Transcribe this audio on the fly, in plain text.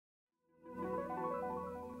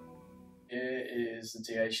here is the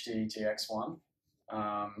DHD DX1.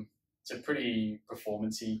 It's a pretty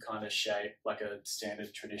performance-y kind of shape, like a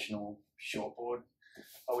standard traditional shortboard,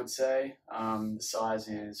 I would say. The size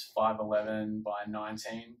is 5'11" by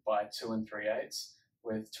 19 by 2 3/8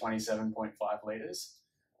 with 27.5 litres.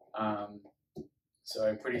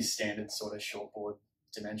 So pretty standard sort of shortboard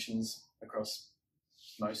dimensions across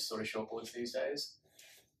most sort of shortboards these days.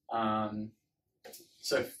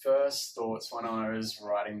 So first thoughts when I was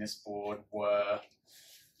riding this board were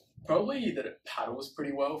probably that it paddles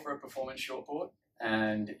pretty well for a performance shortboard,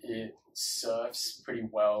 and it surfs pretty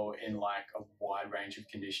well in like a wide range of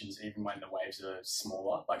conditions, even when the waves are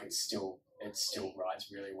smaller. Like it still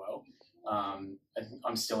rides really well. And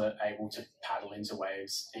I'm still able to paddle into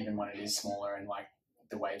waves even when it is smaller and like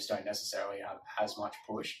the waves don't necessarily have as much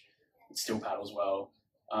push. It still paddles well.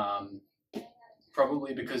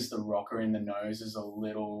 Probably because the rocker in the nose is a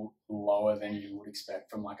little lower than you would expect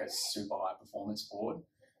from like a super high performance board.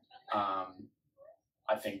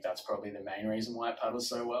 I think that's probably the main reason why it paddles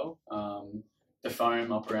so well. The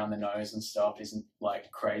foam up around the nose and stuff isn't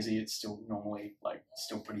like crazy. It's still normally like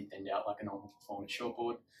still pretty thinned out like a normal performance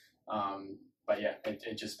shortboard. But yeah,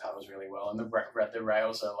 it just paddles really well. And the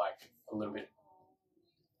rails are like a little bit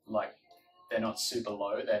like, they're not super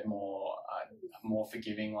low. They're more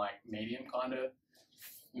forgiving, like medium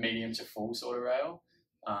to full sort of rail.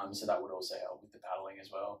 So that would also help with the paddling as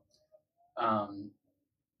well.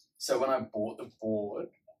 So when I bought the board,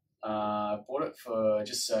 I bought it for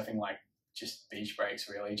just surfing, like just beach breaks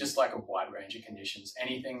really, just like a wide range of conditions.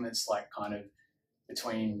 Anything that's like kind of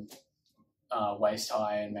between waist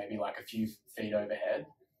high and maybe like a few feet overhead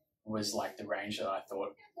was like the range that I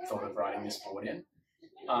thought of riding this board in.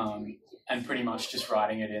 And pretty much just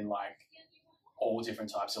riding it in like all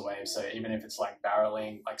different types of waves. So even if it's like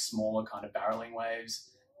barreling, like smaller kind of barreling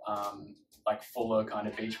waves, like fuller kind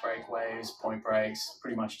of beach break waves, point breaks,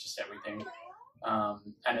 pretty much just everything.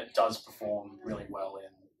 And it does perform really well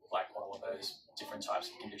in like all of those different types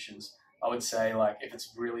of conditions. I would say like if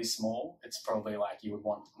it's really small, it's probably like you would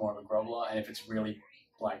want more of a groveler, and if it's really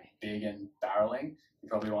like big and barreling, you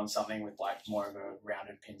probably want something with like more of a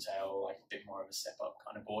rounded pintail, like a bit more of a step up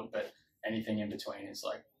kind of board. But anything in between is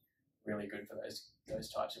like really good for those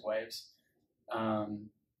types of waves.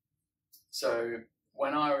 So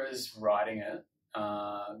when I was riding it,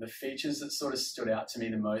 the features that sort of stood out to me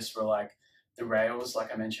the most were like the rails,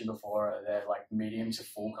 like I mentioned before, they're like medium to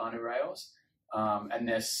full kind of rails, and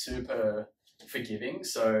they're super forgiving.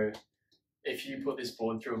 So if you put this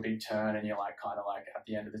board through a big turn and you're like kind of like at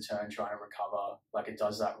the end of the turn trying to recover, like it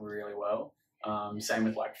does that really well. Same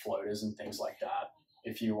with like floaters and things like that.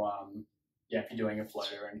 If you're doing a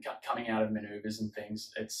floater and coming out of maneuvers and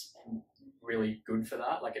things, it's really good for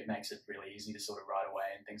that. Like it makes it really easy to sort of ride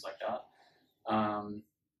away and things like that.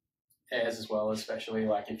 Airs as well, especially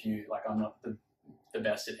like if you like, I'm not the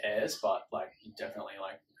best at airs, but like you definitely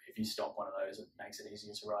like if you stop one of those, it makes it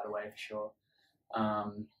easier to ride away for sure.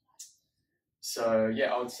 So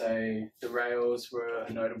yeah, I would say the rails were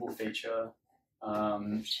a notable feature.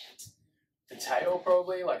 The tail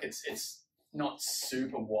probably, like it's not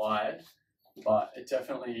super wide, but it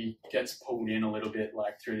definitely gets pulled in a little bit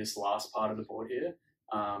like through this last part of the board here.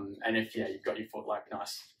 And if you've got your foot like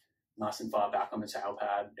nice and far back on the tail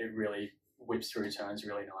pad, it really whips through turns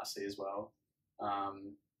really nicely as well.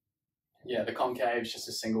 The concave is just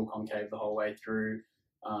a single concave the whole way through.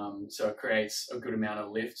 So it creates a good amount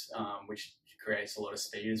of lift, which creates a lot of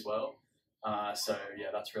speed as well. So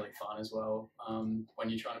yeah, that's really fun as well. When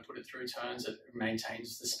you're trying to put it through turns, it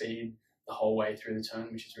maintains the speed the whole way through the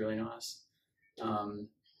turn, which is really nice.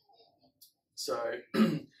 So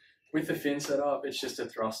with the fin setup, it's just a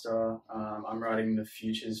thruster. I'm riding the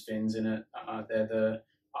Futures fins in it. They're the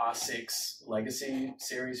R6 Legacy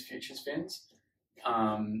Series Futures fins.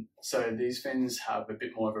 So these fins have a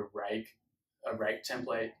bit more of a rake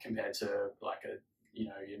template compared to like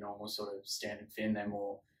your normal sort of standard fin. They're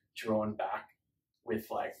more drawn back with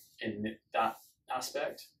like in that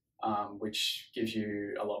aspect, which gives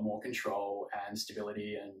you a lot more control and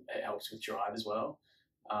stability, and it helps with drive as well.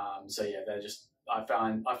 So yeah, they're just, I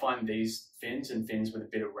find these fins and fins with a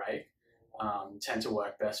bit of rake tend to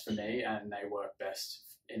work best for me, and they work best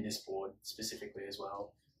in this board specifically as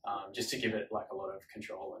well, just to give it like a lot of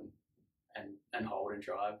control and hold and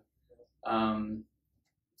drive.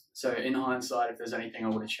 So in hindsight, if there's anything I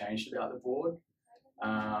would have changed about the board,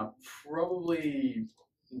 probably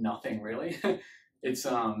nothing really. It's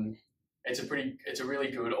a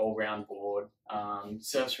really good all-round board.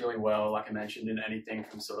 Surfs really well, like I mentioned, in anything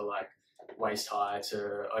from sort of like waist high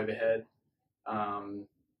to overhead.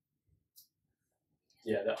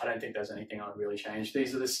 yeah, I don't think there's anything I'd really change.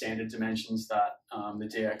 These are the standard dimensions that the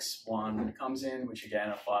DX1 comes in, which again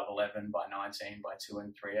are 5'11" by 19 by 2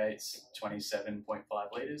 3/8, 27.5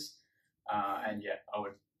 litres. And yeah, I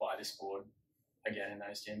would buy this board again in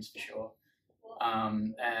those gyms for sure.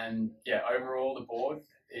 And yeah, overall the board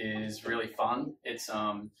is really fun. It's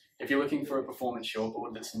if you're looking for a performance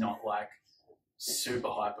shortboard that's not like super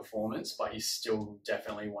high performance, but you still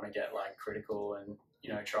definitely want to get like critical and,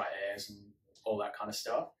 you know, try airs and all that kind of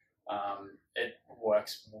stuff. It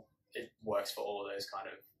works for all of those kind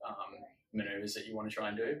of maneuvers that you want to try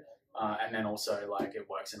and do. And then also like it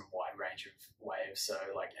works in a wide range of waves. So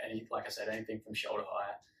like I said, anything from shoulder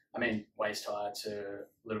high, I mean waist high to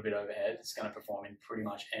a little bit overhead, it's going to perform in pretty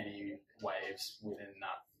much any waves within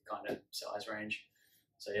that kind of size range.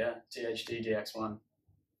 So yeah, DHD DX1,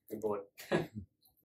 good board.